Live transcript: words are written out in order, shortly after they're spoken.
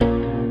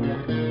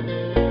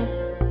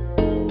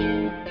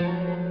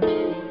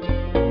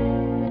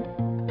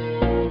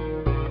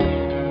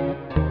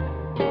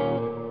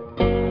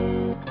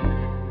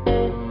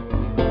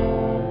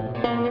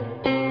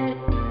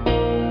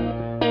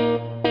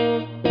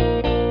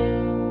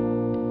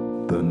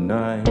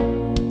night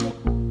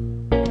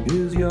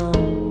is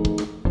young.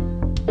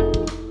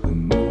 The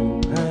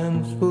moon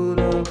hangs full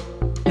up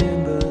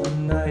in the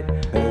night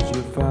as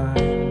you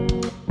find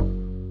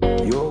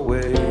your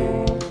way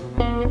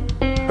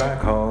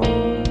back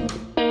home.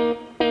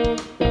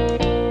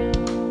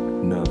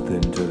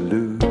 Nothing to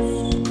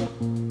lose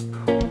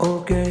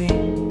or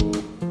gain.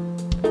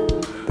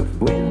 The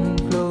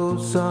wind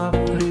blows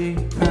softly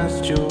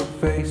past your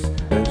face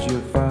as you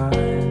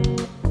find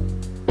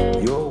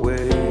your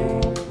way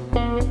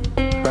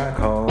back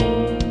home.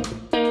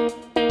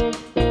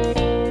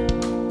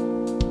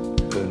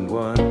 And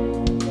one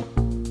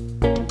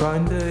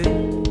fine day,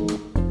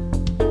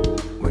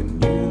 when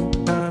you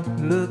have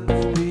looked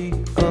the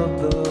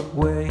other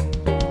way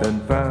and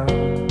found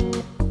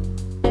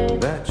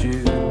that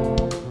you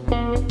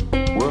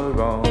were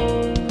wrong,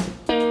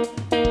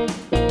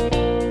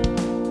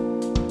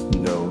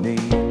 no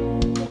need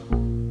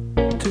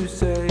to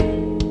say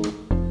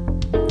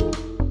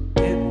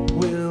it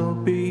will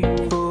be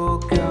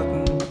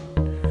forgotten.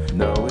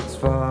 No, it's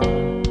far,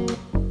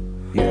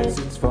 yes,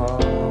 it's far,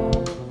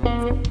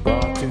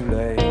 far too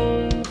late.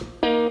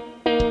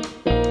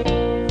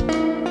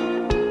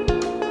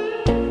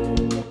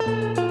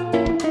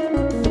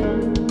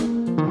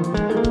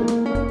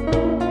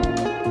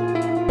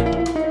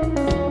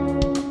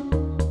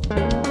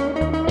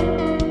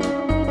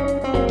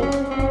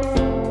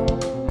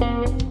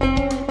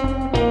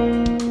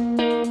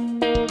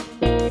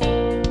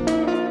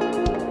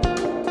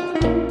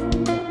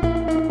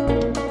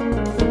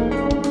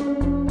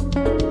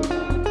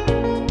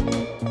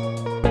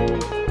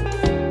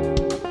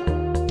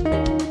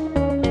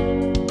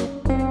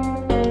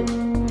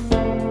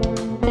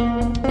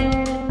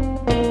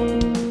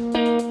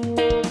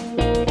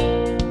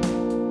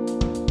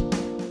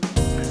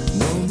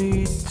 No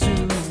need to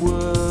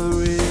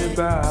worry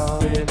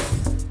about it.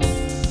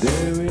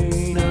 There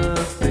ain't a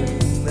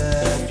thing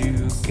that you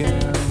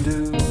can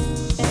do.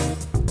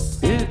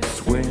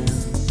 It's win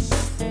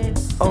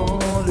or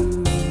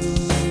lose.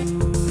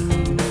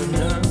 No,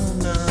 no,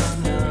 no,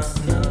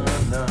 no,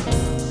 no.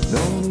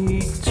 No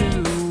need to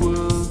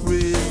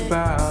worry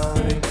about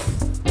it.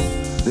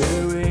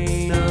 There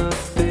ain't a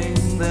thing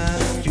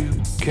that you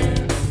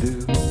can do.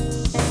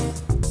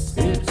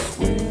 It's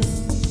win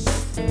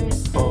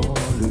or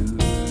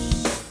lose.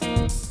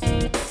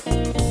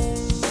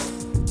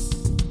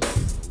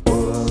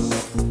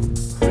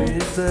 What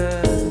is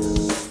there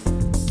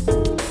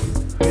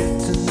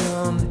written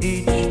on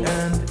each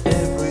and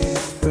every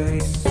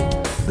face?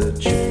 The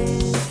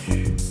change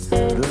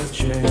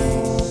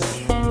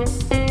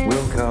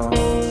will come.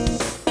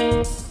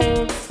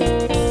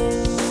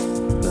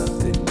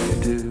 Nothing you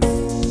do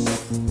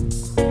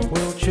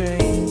will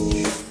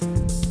change.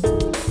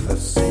 A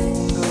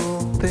single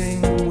thing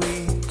we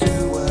do,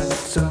 and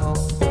so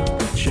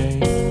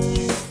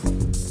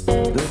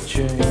the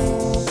change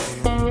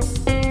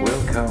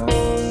will come.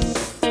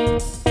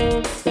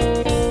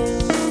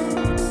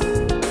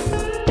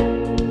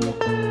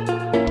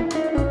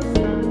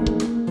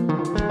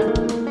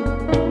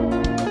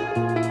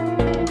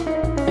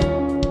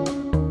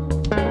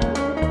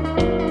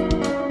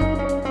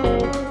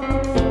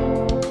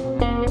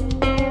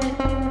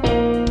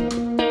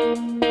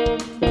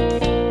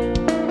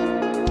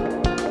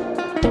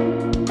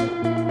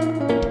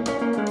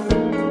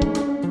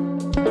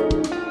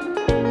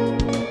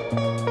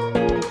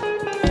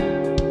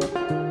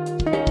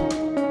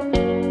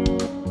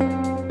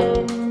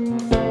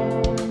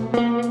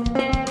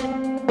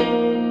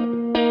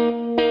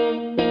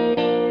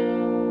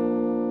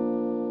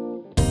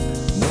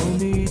 No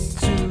need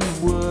to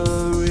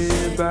worry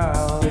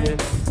about it.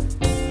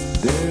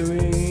 There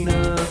ain't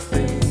a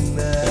thing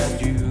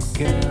that you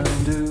can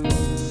do.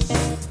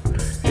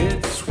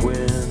 It's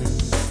win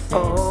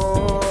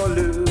or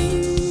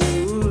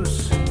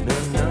lose. No,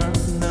 no,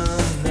 no,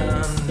 no,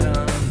 no,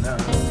 no.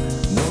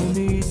 No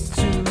need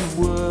to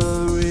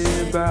worry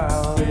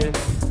about it.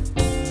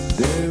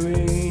 There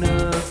ain't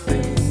a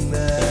thing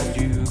that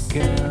you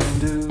can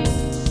do.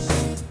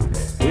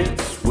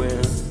 It's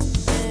win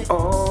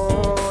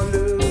or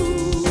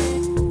lose.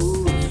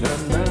 No,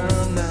 no,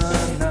 no,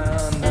 no,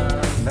 no,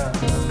 no.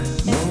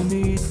 No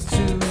need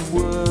to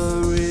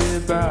worry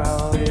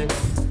about it.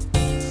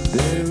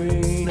 There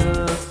ain't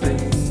a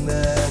thing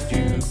that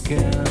you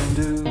can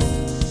do.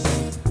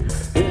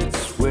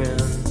 It's win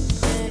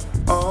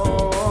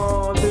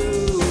or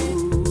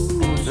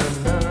lose.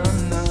 No,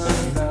 no,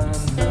 no,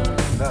 no,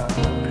 no.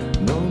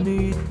 No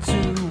need to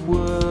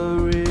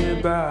worry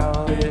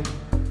about it.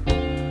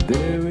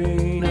 There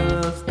ain't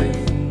a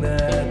thing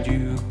that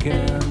you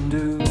can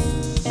do.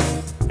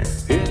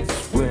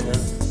 It's win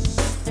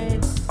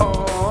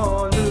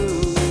or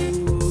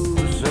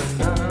lose.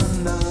 No,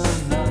 no,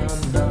 no,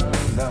 no,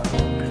 no.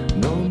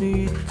 No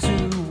need to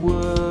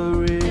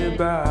worry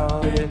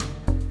about it.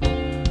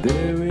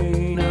 There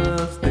ain't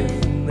a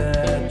thing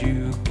that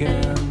you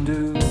can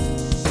do.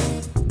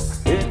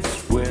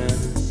 It's win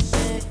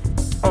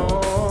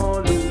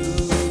or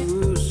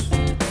lose.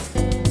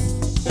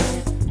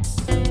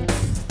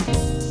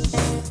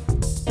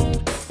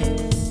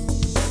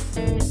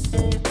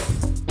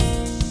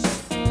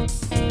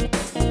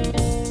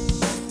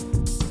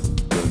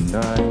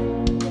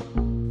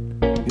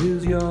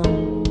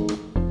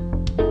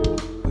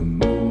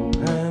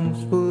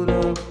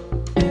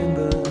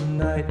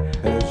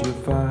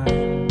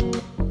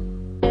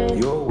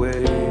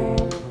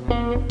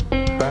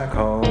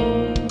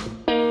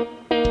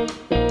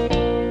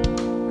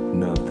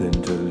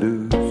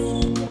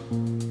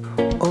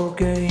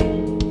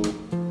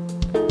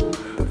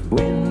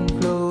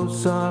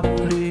 soft